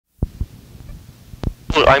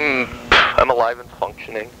I'm alive and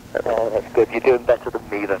functioning. Oh, that's good. You're doing better than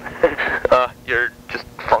me then. You're just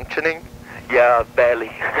functioning? Yeah,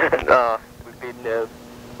 barely.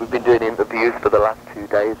 We've been doing interviews for the last 2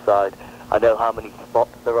 days, so I know how many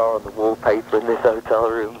spots there are on the wallpaper in this hotel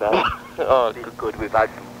room now. Oh, it's good. We've done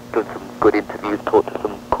some good interviews, talked to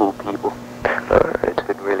some cool people. It's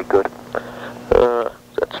been really good.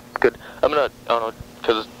 That's good. I don't know,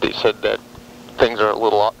 because they said that things are a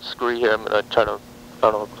little screwy here. I'm gonna try to,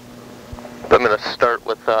 I'm gonna start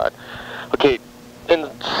with okay, in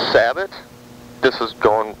Sabbath, this is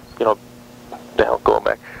going, going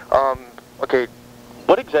back. Okay,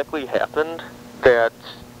 what exactly happened that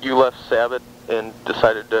you left Sabbath and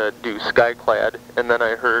decided to do Skyclad, and then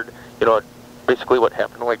I heard, basically what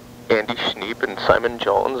happened to, like, Andy Schneep and Simon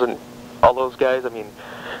Jones and all those guys? I mean,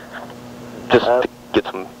 just to get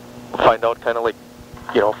find out kind of like,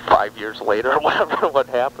 5 years later or whatever, what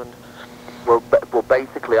happened. Well,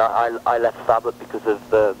 basically, I left Sabbath because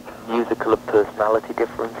of musical and personality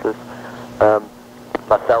differences.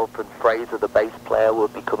 Myself and Fraser, the bass player, were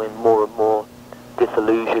becoming more and more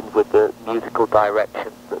disillusioned with the musical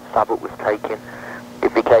direction that Sabbath was taking.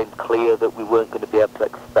 It became clear that we weren't going to be able to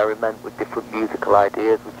experiment with different musical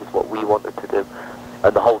ideas, which is what we wanted to do.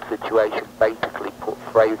 And the whole situation basically put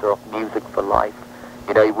Fraser off music for life.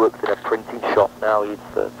 He works in a printing shop now. He's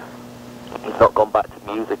not gone back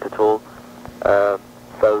to music at all.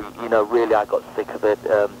 So, really I got sick of it.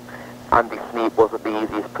 Andy Schneep wasn't the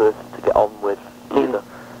easiest person to get on with either.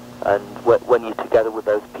 And when you're together with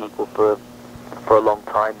those people for a long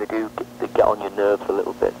time, they get on your nerves a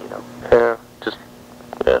little bit, Yeah,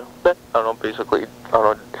 I don't know, basically,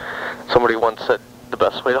 somebody once said the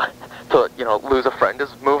best way to lose a friend is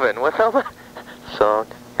move in with them. So,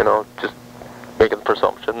 just making the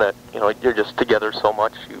presumption that, you're just together so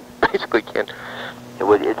much, you basically can't.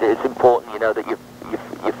 It's important, that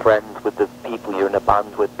you're friends with the people you're in a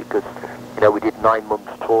band with, because, we did 9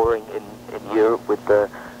 months touring in Europe with the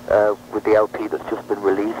LP that's just been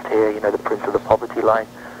released here, the Prince of the Poverty Line.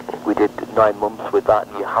 We did 9 months with that,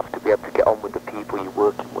 and you have to be able to get on with the people you're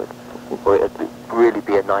working with, or it'd really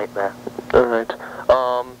be a nightmare. Alright.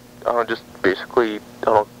 Just basically,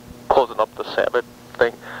 closing up the Sabbath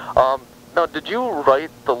thing. Now, did you write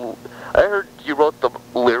I heard you wrote the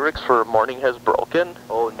lyrics for Morning Has Broken?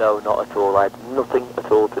 Oh, no, not at all. I had nothing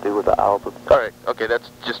at all to do with that album. Alright, okay, that's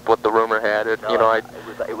just what the rumor had. It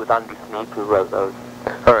was Andy Schneep who wrote those.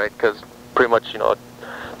 Alright, because pretty much,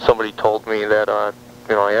 somebody told me that, I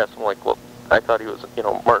asked him, like, well, I thought he was,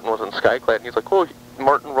 Martin was in Skyclad, and he's like, oh,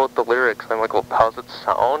 Martin wrote the lyrics. I'm like, well, how's it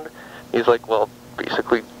sound? He's like, well,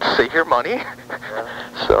 basically, save your money.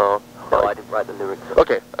 Yeah. So... No, I didn't write the lyrics.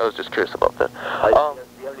 Okay, I was just curious about that.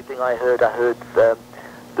 The only thing I heard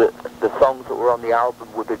the songs that were on the album,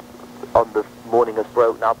 on the Morning Has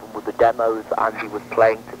Broken album, were the demos Andy was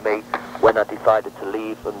playing to me when I decided to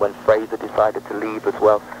leave, and when Fraser decided to leave as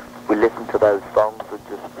well. We listened to those songs and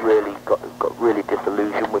just really got really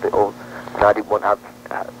disillusioned with it all. And I didn't want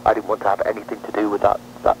to have anything to do with that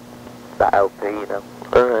LP,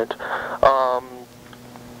 All right.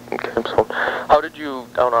 Okay, so how did you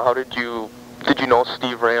know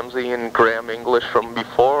Steve Ramsey and Graham English from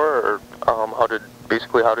before, or how did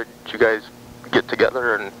you guys get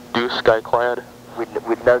together and do Skyclad?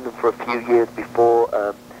 We'd known them for a few years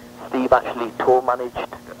before. Steve actually tour managed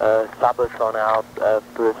Sabbath on our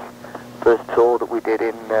first tour that we did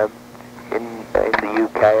in the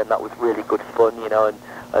UK, and that was really good fun,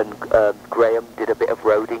 and Graham did a bit of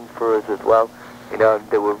roading for us as well, and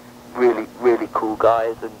they were really, really cool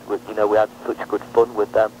guys, and we had such good fun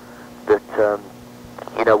with them that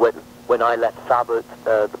when I left Sabbath,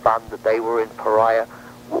 the band that they were in, Pariah,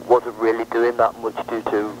 wasn't really doing that much due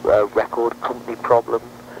to record company problems.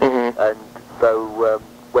 Mm-hmm. And so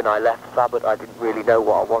when I left Sabbath, I didn't really know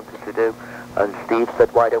what I wanted to do, and Steve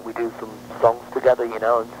said, why don't we do some songs together,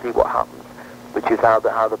 and see what happens, which is how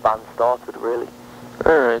the band started, really.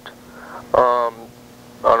 Alright. I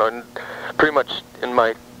don't know, pretty much in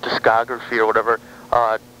my discography or whatever,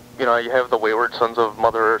 you have the Wayward Sons of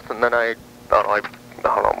Mother Earth, and then I don't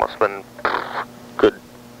know, must have been good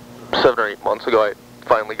 7 or 8 months ago, I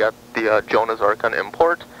finally got the Jonah's Ark on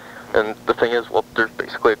import, and the thing is, well, there's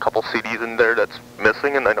basically a couple CDs in there that's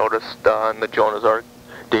missing, and I noticed on the Jonah's Ark,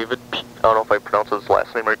 David, I don't know if I pronounce his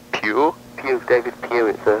last name right, David Pugh,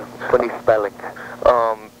 it's a funny spelling.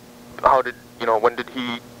 When did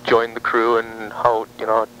he join the crew, and how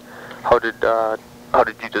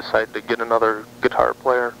did you decide to get another guitar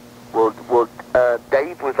player? Well,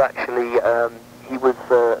 Dave was actually, he was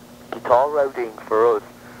guitar roading for us,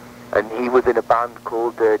 and he was in a band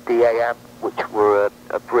called DAM, which were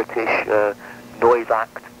a British noise act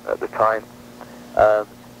time,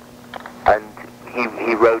 and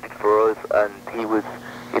he wrote it for us, and he was,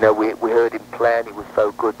 you know, we heard him play, and he was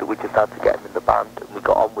so good that we just had to get him in the band, and we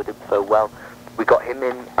got on with him so well. We got him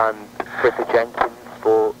in, and Frithia Jenkins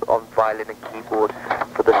on violin and keyboard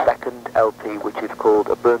for the second LP, which is called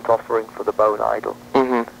A Burnt Offering for the Bone Idol.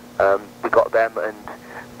 We got them, and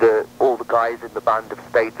all the guys in the band have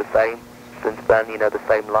stayed the same since then, you know, the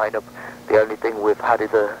same lineup. The only thing we've had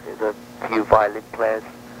is a few violin players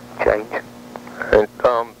change. And,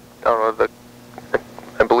 I don't know,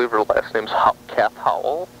 I believe her last name's Kath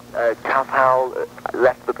Howell? Kath Howell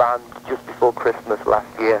left the band just before Christmas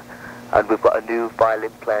last year, and we've got a new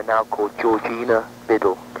violin player now called Georgina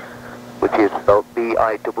Biddle, which is spelled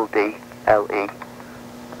B-I-D-D-L-E,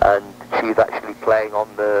 and she's actually playing on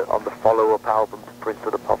the follow-up album to Prince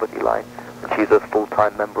of the Poverty Line, and she's a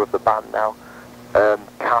full-time member of the band now.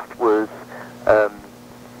 Kath was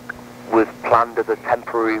planned as a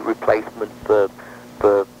temporary replacement for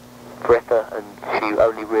Frithia, and she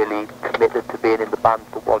only really committed to being in the band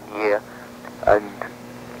for 1 year, and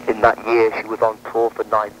in that year she was on tour for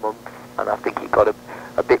 9 months, and I think it got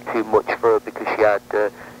a bit too much for her because she had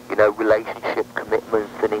you know, relationship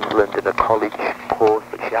commitments in England and a college course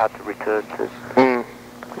that she had to return to.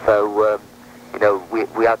 So you know,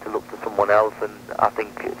 we had to look for someone else, and I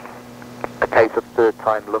think it's a case of third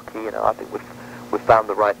time lucky. You know, I think we've found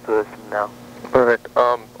the right person now. All right.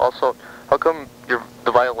 Also, how come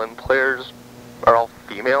the violin players are all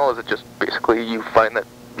female? Is it just basically you find that,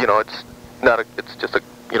 you know, it's just a,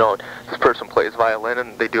 you know, this person plays violin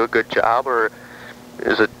and they do a good job, or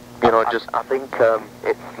is it, you know, just... I think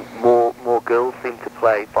it's more girls seem to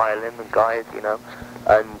play violin than guys, you know,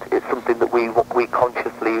 and it's something that we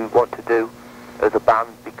consciously want to do as a band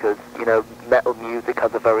because, you know, metal music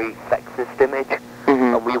has a very sexist image,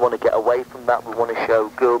 and we want to get away from that. We want to show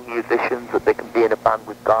girl musicians that they can be in a band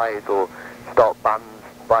with guys or start bands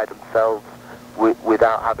by themselves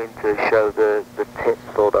without having to show the tits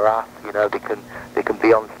or their ass. You know, they can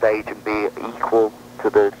be on stage and be equal to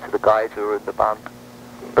the guys who are in the band.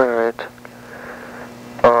 All right.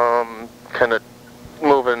 Kind of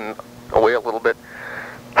moving away a little bit.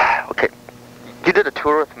 Okay, you did a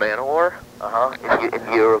tour with Manowar.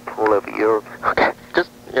 In Europe, all over Europe. Okay, just,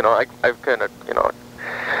 you know, I've kind of, you know,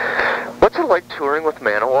 what's it like touring with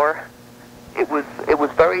Manowar? It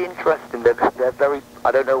was very interesting. They're very,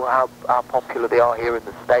 I don't know how popular they are here in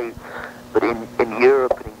the States, but in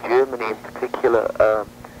Europe and in Germany in particular,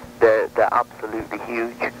 they're absolutely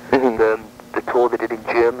huge. The tour they did in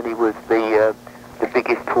Germany was the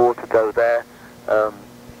biggest tour to go there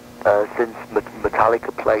since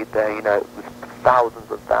Metallica played there. You know, it was thousands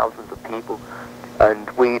and thousands of people, and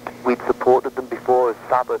we'd supported them before as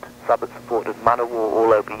Sabbath. Sabbath supported Manowar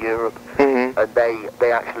all over Europe, and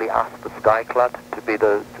they actually asked for Skyclad to be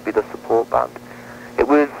the support band. It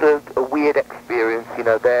was a weird experience. You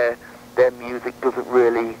know, their music doesn't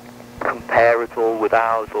really compare at all with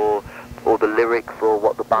ours, or the lyrics or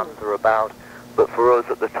what the bands are about. But for us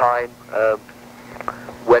at the time,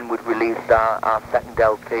 when we'd released our second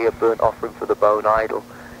LP, A Burnt Offering for the Bone Idol,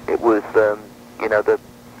 it was you know, the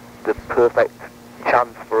perfect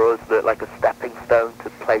chance for us, like a stepping stone to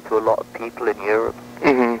play to a lot of people in Europe.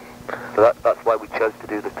 So that's why we chose to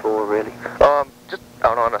do the tour, really. Just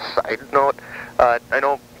on a side note, I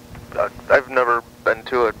know I've never been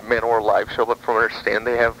to a Manowar live show, but from what I understand,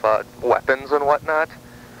 they have weapons and whatnot.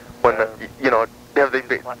 When you know, have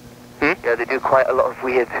they? Yeah, they do quite a lot of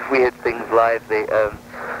weird things live. They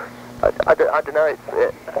I don't know.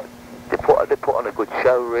 They put on a good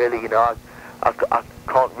show, really. You know, I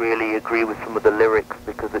can't really agree with some of the lyrics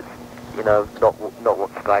because it's, you know, not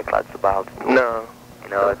what Skyclad's about. No. You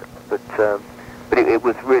know, but it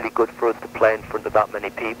was really good for us to play in front of that many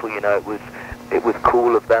people. You know, it was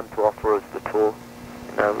cool of them to offer us the tour.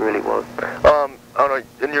 You know, it really was. I don't know,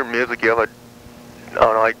 in your music, you have I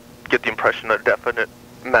don't know, I get the impression a definite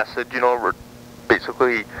message. You know, where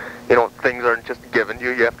basically, you know, things aren't just given to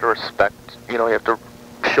you. You have to respect. You know, you have to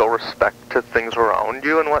show respect to things around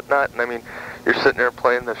you and whatnot. And I mean, you're sitting there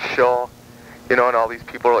playing this show, you know, and all these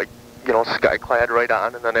people are like, you know, Skyclad right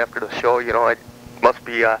on, and then after the show, you know, I must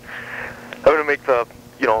be, I'm going to make the,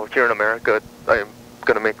 you know, here in America, I'm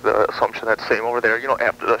going to make the assumption that same over there, you know,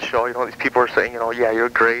 after the show, you know, these people are saying, you know, yeah, you're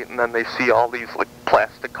great, and then they see all these, like,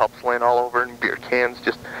 plastic cups laying all over and beer cans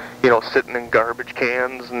just, you know, sitting in garbage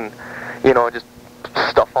cans and, you know, just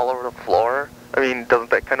stuff all over the floor. I mean,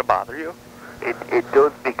 doesn't that kind of bother you? It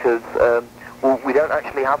does, because, well, we don't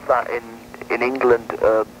actually have that in England.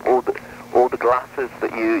 All the glasses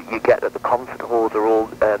that you get at the concert halls are all,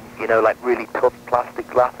 you know, like really tough plastic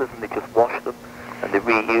glasses, and they just wash them and they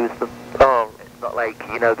reuse them. Oh, not like,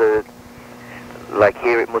 you know, like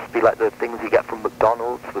here it must be like the things you get from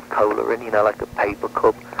McDonald's with cola in, you know, like a paper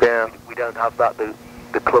cup. Yeah. We don't have that.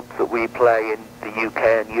 The clubs that we play in the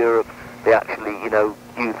UK and Europe, they actually, you know,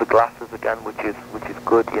 use the glasses again, which is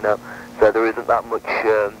good, you know. So there isn't that much,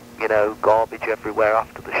 you know, garbage everywhere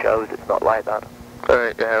after the shows. It's not like that.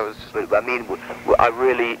 Alright, yeah, it was... But, I mean, I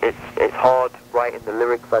really, it's hard writing the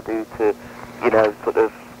lyrics I do to, you know, sort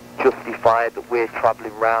of justify that we're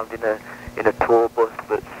travelling around in a tour bus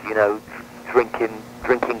that's, you know, drinking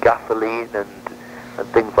gasoline and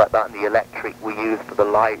things like that, and the electric we use for the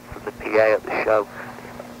lights and the PA at the show.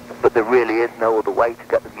 But there really is no other way to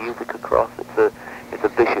get the music across. It's a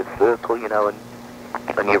vicious circle, you know,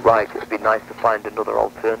 and you're right, it'd be nice to find another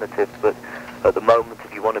alternative, but at the moment,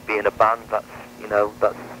 if you want to be in a band, that's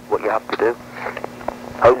what you have to do.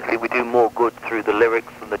 Hopefully we do more good through the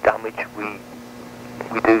lyrics and the damage we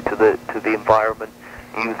do to the environment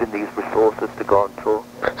using these resources to go on tour.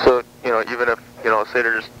 So, you know, even if, you know, say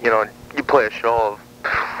there's, you know, you play a show of,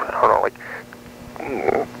 I don't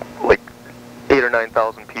know, like 8,000 or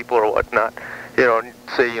 9,000 people or whatnot, you know, and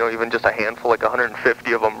say, you know, even just a handful, like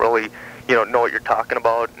 150 of them really, you know what you're talking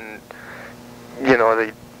about, and, you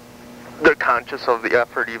know, they're conscious of the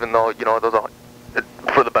effort, even though, you know,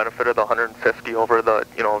 for the benefit of the 150 over the,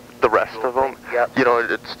 you know, the rest of them, yep. You know,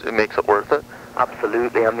 it makes it worth it.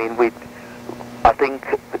 Absolutely. I mean, I think,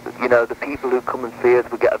 you know, the people who come and see us,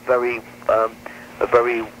 we get a very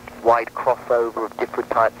wide crossover of different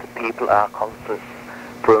types of people at our concerts,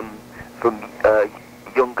 from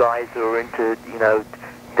young guys who are into, you know,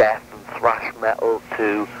 death and thrash metal,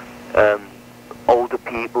 to older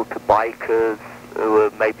people, to bikers who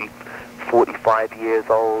are maybe 45 years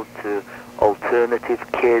old, to alternative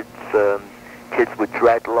kids, kids with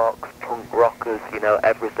dreadlocks, punk rockers, you know,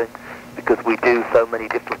 everything. Because we do so many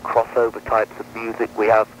different crossover types of music. We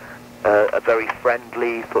have a very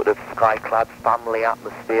friendly, sort of sky-clad family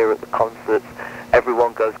atmosphere at the concerts.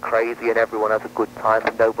 Everyone goes crazy and everyone has a good time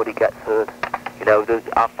and nobody gets hurt. You know,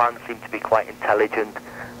 our fans seem to be quite intelligent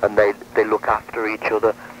and they look after each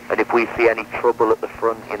other. And if we see any trouble at the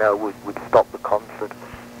front, you know, we'd stop the concert.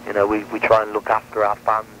 You know, we try and look after our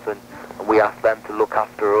fans and we ask them to look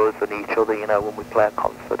after us and each other, you know, when we play a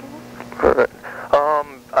concert. Right.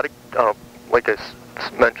 Like I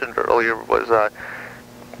mentioned earlier, was I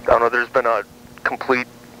don't know. There's been a complete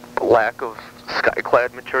lack of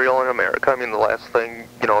skyclad material in America. I mean, the last thing,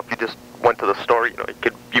 you know, if you just went to the store, you know,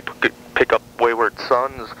 you could pick up Wayward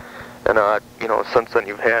Sons, and you know, since then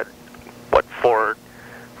you've had what four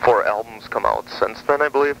albums come out since then, I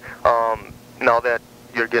believe. Now that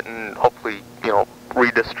you're getting hopefully, you know,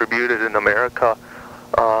 redistributed in America,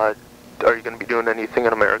 are you going to be doing anything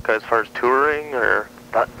in America as far as touring, or?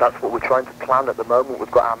 That's what we're trying to plan at the moment.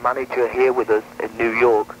 We've got our manager here with us in New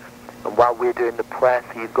York, and while we're doing the press,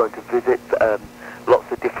 he's going to visit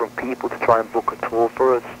lots of different people to try and book a tour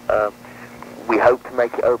for us. We hope to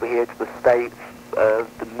make it over here to the States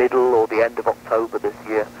the middle or the end of October this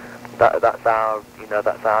year. That's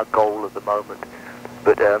our goal at the moment.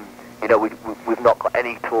 But you know, we've not got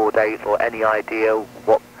any tour dates or any idea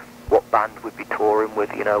what band we'd be touring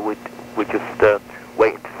with. You know, we're just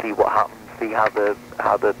waiting to see what happens. See how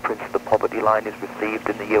the Prince of the Poverty line is received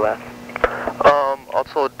in the US.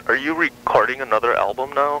 Also, are you recording another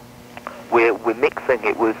album now? We're mixing.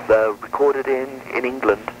 It was recorded in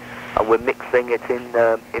England, and we're mixing it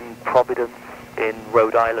in Providence in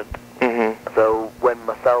Rhode Island. Mm-hmm. So when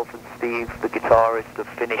myself and Steve, the guitarist, have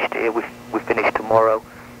finished here, we finish tomorrow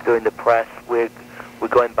doing the press. We're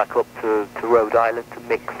going back up to Rhode Island to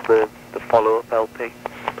mix the follow-up LP.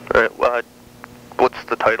 Right. What's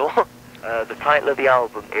the title? The title of the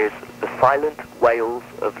album is The Silent Whales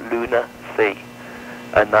of Lunar Sea,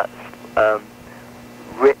 and that's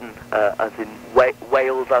written as in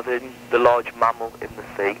whales as in the large mammal in the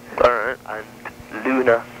sea. Alright. And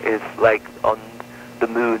lunar is like on the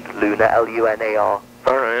moon, lunar, L-U-N-A-R.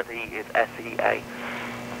 Alright. Sea is S-E-A.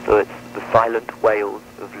 So it's The Silent Whales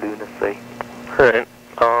of Lunar Sea. Alright.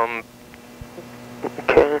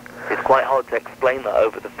 Okay. It's quite hard to explain that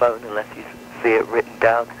over the phone unless you see it written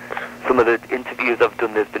down. Some of the interviews I've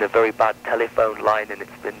done, there's been a very bad telephone line, and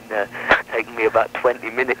it's been taking me about 20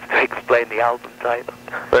 minutes to explain the album title.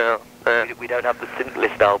 Well, we don't have the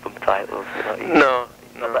simplest album titles. No,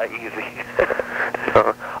 not that easy.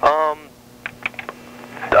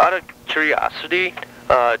 Out of curiosity,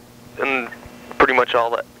 and pretty much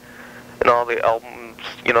all the albums,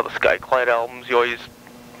 you know, the Skyclad albums, you always,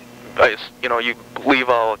 you know, you leave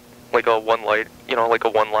out like a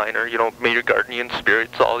one-liner, you know, may your guardian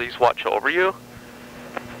spirits always watch over you.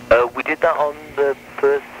 We did that on the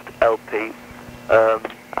first LP,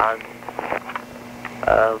 and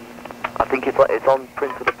I think it's on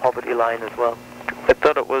Prince of the Poverty Line as well. I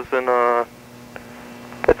thought it was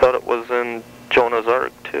in Jonah's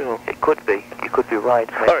Ark too. It could be. You could be right.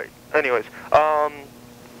 Mate. All right. Anyways,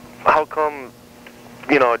 how come,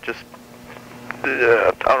 just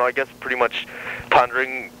I don't know. I guess pretty much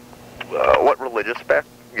pondering what religious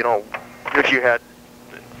if you had,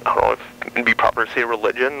 I don't know if it'd be proper to say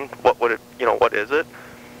religion, what would it, what is it?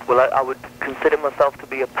 Well, I would consider myself to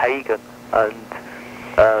be a pagan, and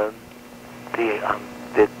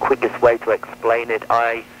the quickest way to explain it,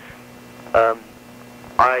 I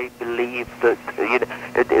believe that,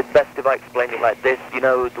 it's best if I explain it like this.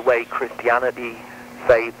 The way Christianity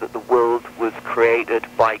says that the world was created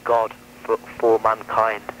by God for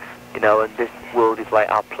mankind, and this world is like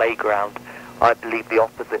our playground. I believe the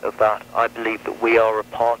opposite of that. I believe that we are a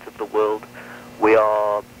part of the world. We're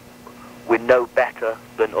no better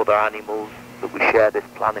than other animals that we share this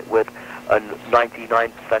planet with, and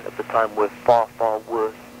 99% of the time we're far, far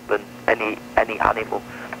worse than any animal.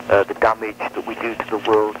 The damage that we do to the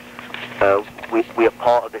world, we are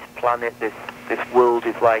part of this planet. This world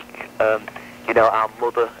is like, our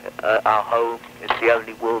mother, our home. It's the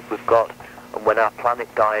only world we've got, and when our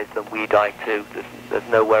planet dies, then we die too. There's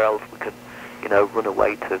nowhere else we can, run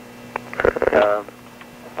away to.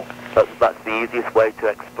 That's the easiest way to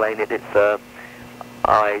explain it. It's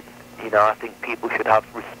I think people should have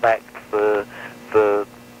respect for the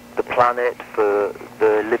planet, for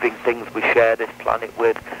the living things we share this planet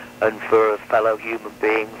with, and for fellow human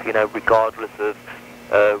beings, regardless of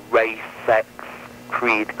race, sex,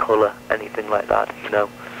 creed, colour, anything like that.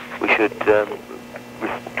 We should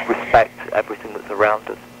respect everything that's around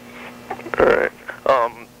us. All right.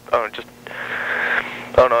 I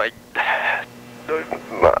don't know.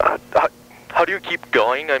 How do you keep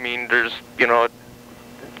going? I mean, there's,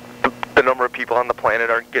 the number of people on the planet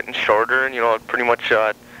aren't getting shorter, and, pretty much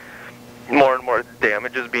more and more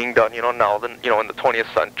damage is being done, now than, in the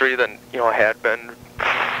 20th century than, had been,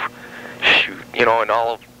 in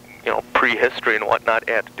all of, prehistory and whatnot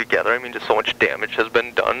added together. I mean, just so much damage has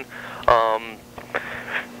been done.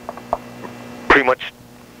 Pretty much,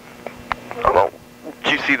 I don't know,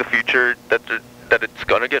 do you see the future that it's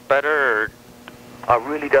going to get better, or? I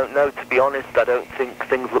really don't know, to be honest. I don't think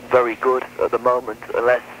things look very good at the moment,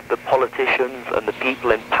 unless the politicians and the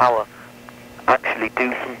people in power actually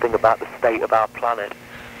do something about the state of our planet.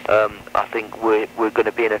 I think we're going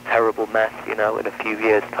to be in a terrible mess, in a few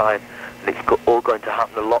years' time, and it's all going to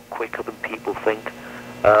happen a lot quicker than people think.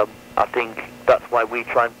 I think that's why we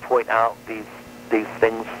try and point out these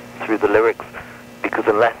things through the lyrics, because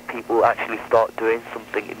unless people actually start doing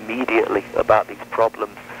something immediately about these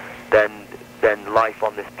problems, then life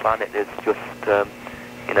on this planet is just,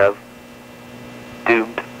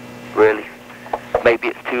 doomed, really. Maybe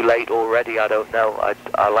it's too late already, I don't know.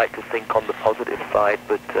 I like to think on the positive side,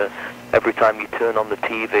 but every time you turn on the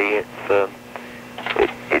TV,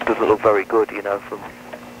 it doesn't look very good, from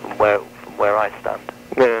where I stand.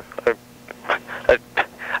 Yeah, I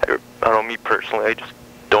don't know, me personally, I just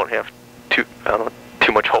don't have too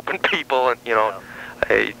much hope in people, and, No.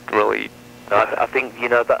 I really... I think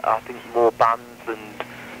I think more bands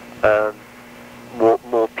and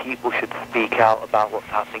more people should speak out about what's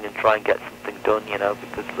happening and try and get something done.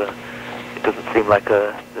 Because it doesn't seem like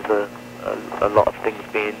there's a lot of things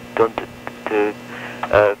being done to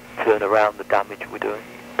turn around the damage we're doing.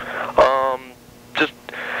 Just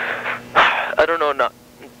I don't know, not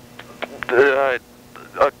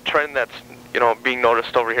a trend that's being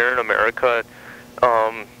noticed over here in America.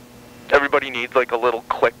 Everybody needs like a little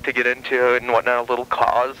clique to get into and whatnot, a little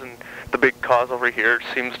cause, and the big cause over here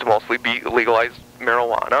seems to mostly be legalized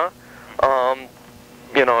marijuana.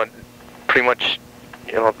 Pretty much,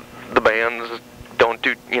 the bands don't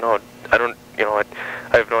do, I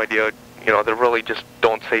have no idea, they really just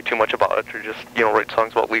don't say too much about it, or just, write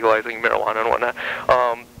songs about legalizing marijuana and whatnot.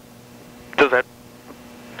 Does that,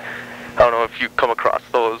 I don't know if you come across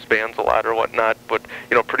those bands a lot or whatnot, but,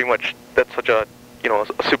 pretty much that's such a,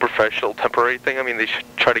 a superficial, temporary thing. I mean, they should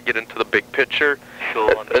try to get into the big picture.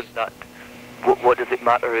 Sure, what does it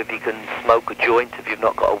matter if you can smoke a joint if you've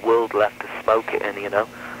not got a world left to smoke it in,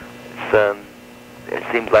 It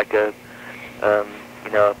seems like a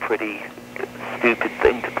pretty stupid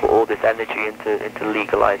thing to put all this energy into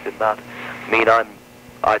legalizing that. I mean,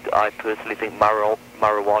 I personally think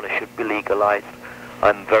marijuana should be legalized.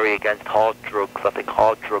 I'm very against hard drugs. I think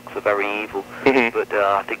hard drugs are very evil. Mm-hmm. But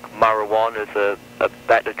I think marijuana is a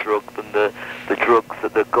better drug than the drugs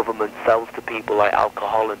that the government sells to people, like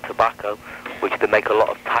alcohol and tobacco, which they make a lot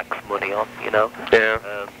of tax money on, Yeah.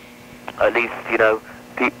 At least,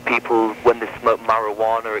 people, when they smoke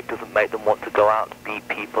marijuana, it doesn't make them want to go out and beat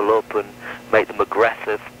people up and make them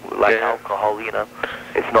aggressive like alcohol. You know,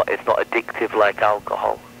 it's not addictive like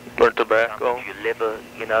alcohol. Or tobacco. Your liver,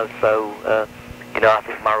 you know. So you know, I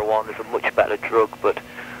think marijuana is a much better drug, but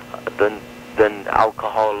than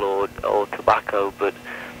alcohol or tobacco. But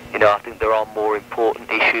you know, I think there are more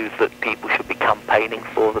important issues that people should be campaigning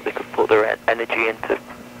for, that they could put their energy into.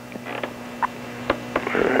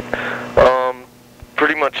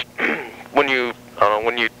 Pretty much, when you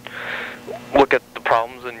look at the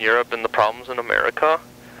problems in Europe and the problems in America,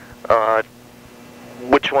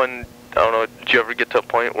 which one, I don't know, did you ever get to a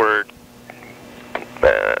point where,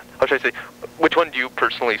 how should I say, which one do you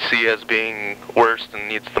personally see as being worst and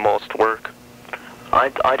needs the most work?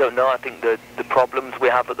 I don't know. I think the problems we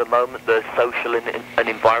have at the moment, the social and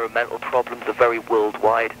environmental problems, are very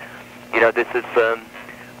worldwide. You know, this is,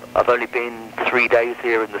 I've only been 3 days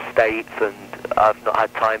here in the States, and I've not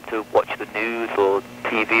had time to watch the news or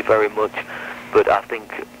TV very much, but I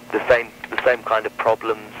think the same kind of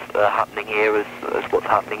problems are happening here as what's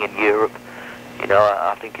happening in Europe. You know,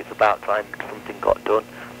 I think it's about time something got done.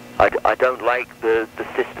 I don't like the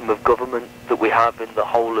system of government that we have in the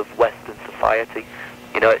whole of Western society.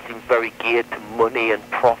 You know, it seems very geared to money and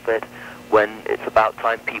profit, when it's about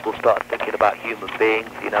time people start thinking about human beings,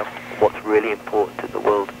 you know, what's really important in the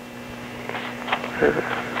world.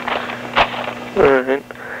 Alright.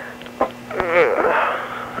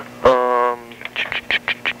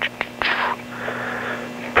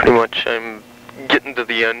 Pretty much I'm getting to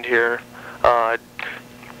the end here.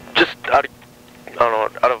 Just out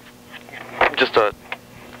of just a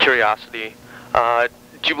curiosity,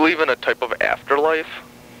 do you believe in a type of afterlife?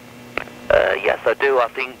 Yes, I do. I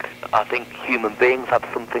think human beings have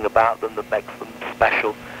something about them that makes them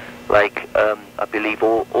special. Like, I believe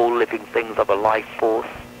all living things have a life force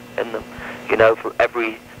in them. You know, for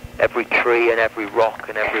every tree and every rock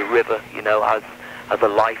and every river, you know, has a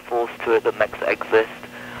life force to it that makes it exist.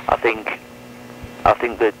 I think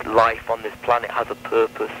that life on this planet has a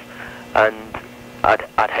purpose, and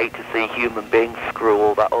I'd hate to see human beings screw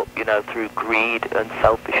all that up, you know, through greed and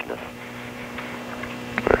selfishness.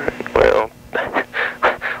 Well, a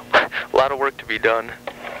lot of work to be done.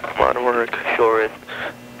 A lot of work. Sure is.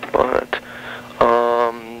 But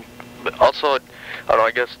also, I don't know,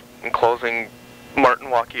 I guess in closing, Martin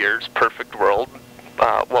Walkyer's perfect world,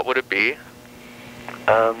 what would it be?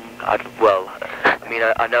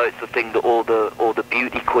 I know it's the thing that all the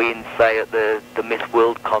beauty queens say at the Miss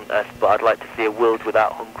World contest, but I'd like to see a world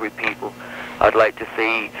without hungry people. I'd like to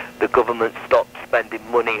see the government stop spending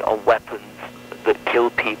money on weapons that kill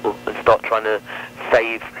people and start trying to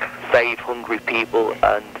save hungry people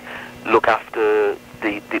and look after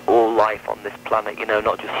the all life on this planet, you know,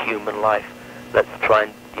 not just human life. Let's try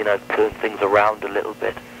and, you know, turn things around a little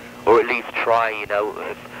bit, or at least try, you know.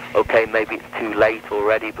 Okay, maybe it's too late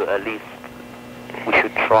already, but at least we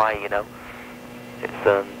should try, you know. It's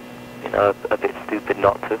you know, a bit stupid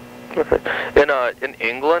not to. In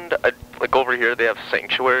England, like over here, they have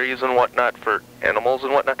sanctuaries and whatnot for animals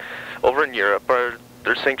and whatnot. Over in Europe, are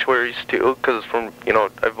there sanctuaries too? Because from, you know,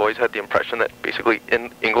 I've always had the impression that basically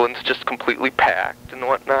in England's just completely packed and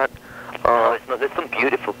whatnot. No, it's not. There's some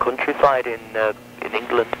beautiful countryside in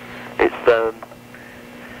England. It's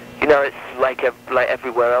you know, it's like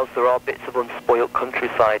everywhere else. There are bits of unspoilt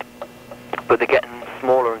countryside, but they're getting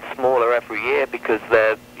smaller and smaller every year because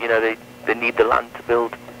they need the land to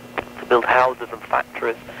build houses and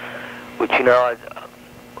factories, which, you know,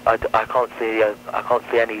 I can't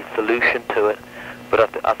see any solution to it.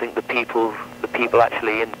 But I think the people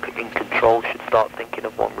actually in control should start thinking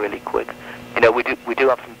of one really quick. You know, we do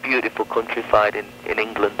have some beautiful countryside in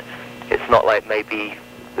England. It's not like maybe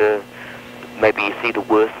you see the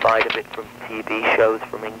worst side of it from TV shows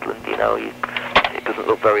from England. You know, it doesn't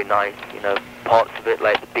look very nice. You know, parts of it,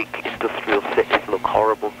 like the big industrial cities, look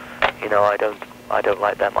horrible. You know, I don't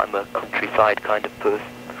like them. I'm a countryside kind of person.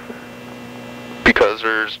 Because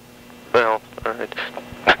there's, well,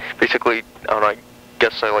 basically, I don't know, I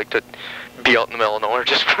guess I like to be out in the middle of nowhere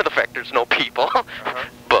just for the fact there's no people.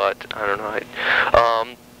 But I don't know.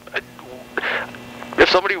 If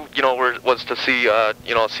somebody, you know, was to see,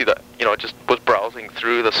 just was browsing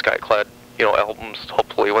through the Skyclad, you know, albums,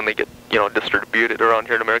 hopefully when they get, you know, distributed around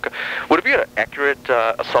here in America, would it be an accurate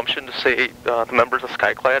assumption to say the members of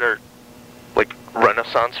Skyclad are like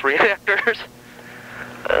Renaissance reenactors?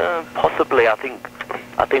 Possibly. I think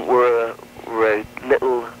we're a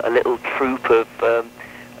little troupe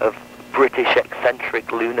of British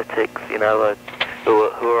eccentric lunatics, you know,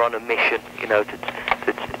 who are on a mission, you know, to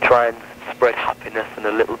try and spread happiness and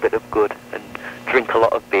a little bit of good and drink a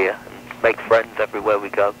lot of beer and make friends everywhere we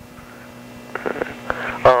go.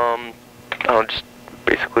 Just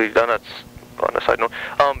basically on a side note,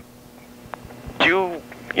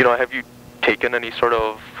 have you taken any sort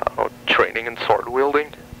of training in sword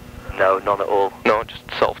wielding? No, none at all. No, just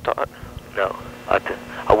self-taught? No,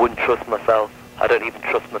 I wouldn't trust myself. I don't even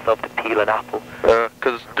trust myself to peel an apple.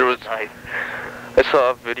 Because there was... I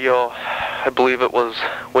saw a video, I believe it was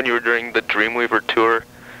when you were doing the Dreamweaver tour,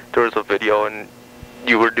 there was a video and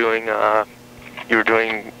you were doing,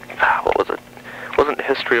 what was it? It wasn't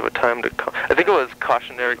History of a Time to Come. I think it was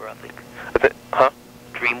Cautionary... Huh?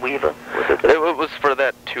 Dreamweaver? It was for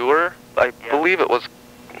that tour. I believe it was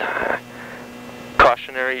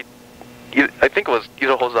Cautionary... I think it was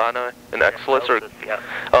either Hosanna and Exodus, or...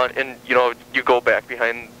 and, you go back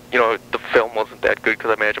behind... the film wasn't that good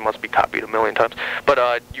because I imagine it must be copied a million times.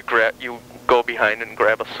 But you go behind and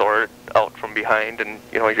grab a sword out from behind, and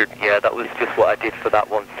you're... Yeah, that was just what I did for that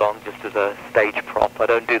one song, just as a stage prop. I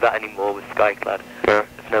don't do that anymore with Skyclad. Yeah.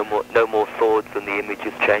 There's no more swords, and the image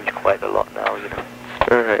has changed quite a lot now.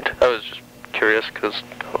 All right. I was just curious because,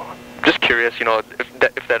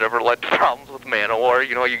 if that ever led to problems with Manowar.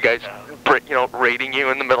 You guys, raiding you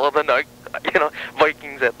in the middle of the night.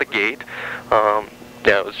 Vikings at the gate.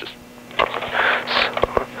 Yeah, it was just...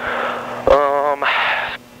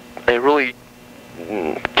 I really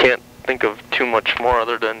can't think of too much more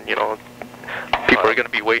other than, people are going to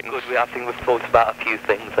be waiting. Good, I think we've talked about a few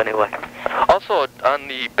things anyway. Also, on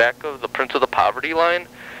the back of the Prince of the Poverty line,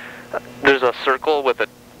 there's a circle with a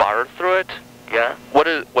bar through it. Yeah. What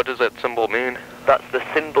does that symbol mean? That's the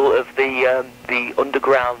symbol of the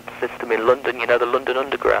underground system in London, the London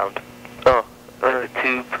Underground. Oh, alright.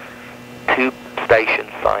 The tube station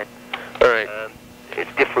sign. Alright.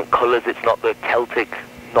 It's different colours, it's not the Celtic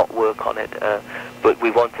knotwork on it, but we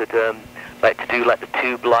wanted to do like the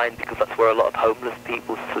tube line because that's where a lot of homeless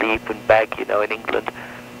people sleep and beg, in England.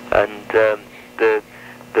 And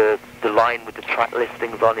the line with the track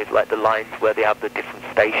listings on is like the lines where they have the different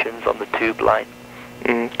stations on the tube line.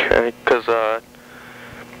 Okay, because I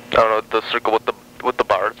don't know, the circle with the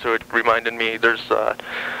bar, so it reminded me. There's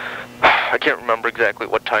I can't remember exactly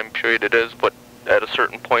what time period it is, but at a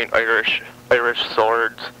certain point, Irish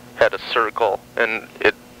swords had a circle, and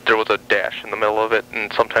there was a dash in the middle of it,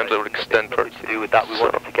 and sometimes it would extend towards. To do with that, we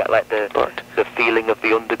wanted to get like the feeling of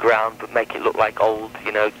the underground, but make it look like old,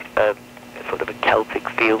 sort of a Celtic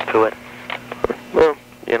feel to it. Well,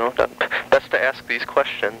 best to ask these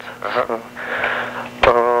questions.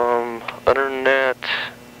 Other than that,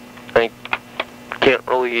 I can't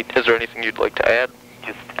really. Is there anything you'd like to add?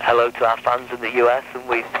 Just hello to our fans in the US, and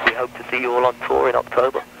we hope to see you all on tour in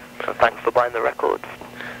October. So thanks for buying the records.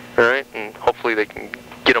 All right, and hopefully they can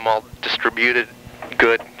get them all distributed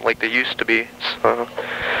good like they used to be. So,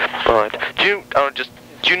 but do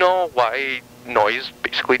you know why noise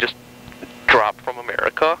basically just dropped from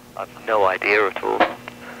America? I've no idea at all.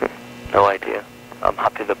 No idea. I'm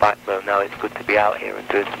happy the back though now. It's good to be out here and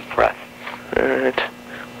doing some press. All right.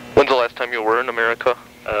 When's the last time you were in America?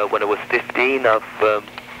 When I was 15, I've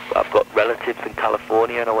got relatives in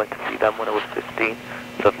California, and I went to see them when I was 15.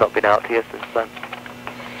 So I've not been out here since then.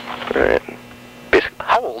 All right. Basically,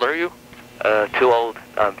 how old are you? Too old.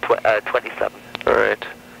 I'm 27. All right.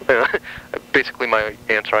 Basically, my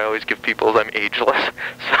answer I always give people is I'm ageless.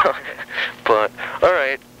 So, but all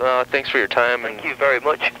right. Thanks for your time. Thank you very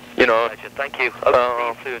much. Pleasure. Thank you. Hope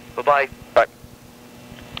to see you soon. Bye-bye. Bye.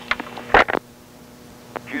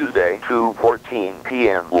 Tuesday, 2:14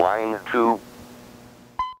 p.m. Line 2.